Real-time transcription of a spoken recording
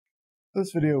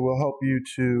This video will help you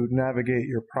to navigate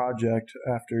your project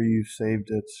after you've saved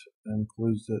it and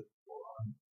closed it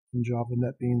in Java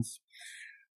NetBeans.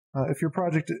 If your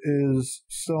project is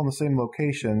still in the same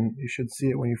location, you should see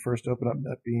it when you first open up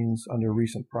NetBeans under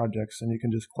Recent Projects, and you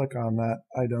can just click on that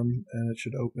item and it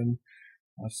should open.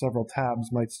 Several tabs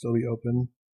might still be open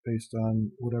based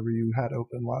on whatever you had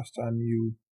open last time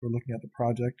you were looking at the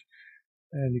project,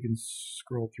 and you can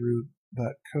scroll through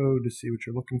that code to see what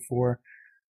you're looking for.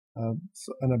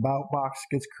 So an about box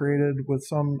gets created with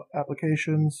some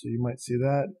applications, so you might see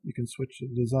that. You can switch to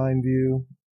the design view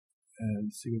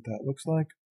and see what that looks like.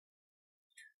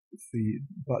 It's the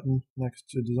button next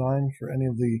to design for any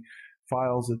of the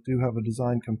files that do have a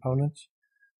design component.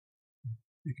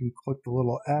 You can click the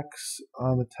little X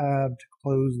on the tab to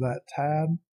close that tab.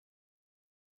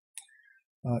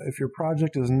 If your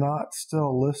project is not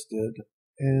still listed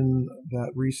in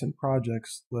that recent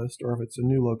projects list, or if it's a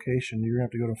new location, you're going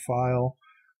to have to go to File,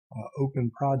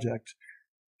 Open Project,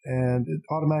 and it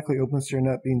automatically opens to your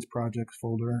NetBeans projects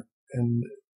folder. And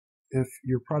if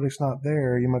your project's not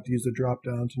there, you might have to use the drop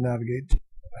down to navigate to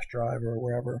the flash drive or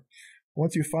wherever.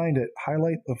 Once you find it,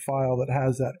 highlight the file that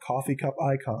has that coffee cup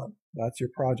icon. That's your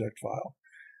project file.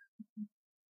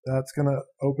 That's going to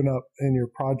open up in your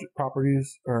project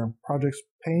properties or projects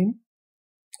pane.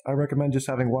 I recommend just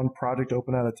having one project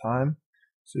open at a time.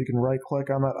 So you can right click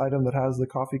on that item that has the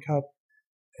coffee cup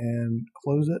and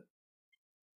close it.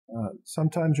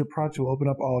 Sometimes your project will open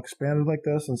up all expanded like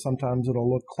this, and sometimes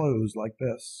it'll look closed like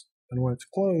this. And when it's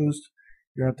closed,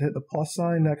 you're going to have to hit the plus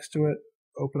sign next to it,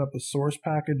 open up the source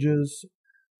packages,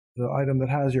 the item that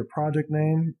has your project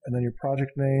name, and then your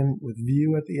project name with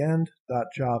view at the end,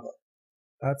 .java.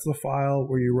 That's the file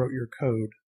where you wrote your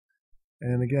code.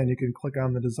 And again, you can click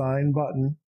on the design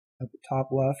button at the top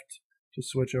left to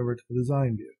switch over to the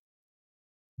design view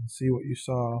and see what you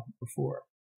saw before.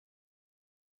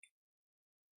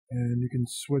 And you can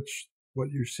switch what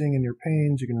you're seeing in your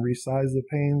panes. You can resize the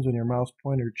panes when your mouse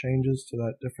pointer changes to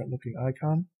that different looking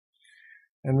icon.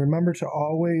 And remember to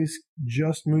always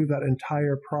just move that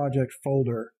entire project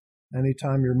folder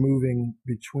anytime you're moving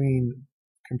between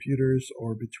computers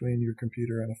or between your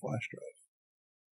computer and a flash drive.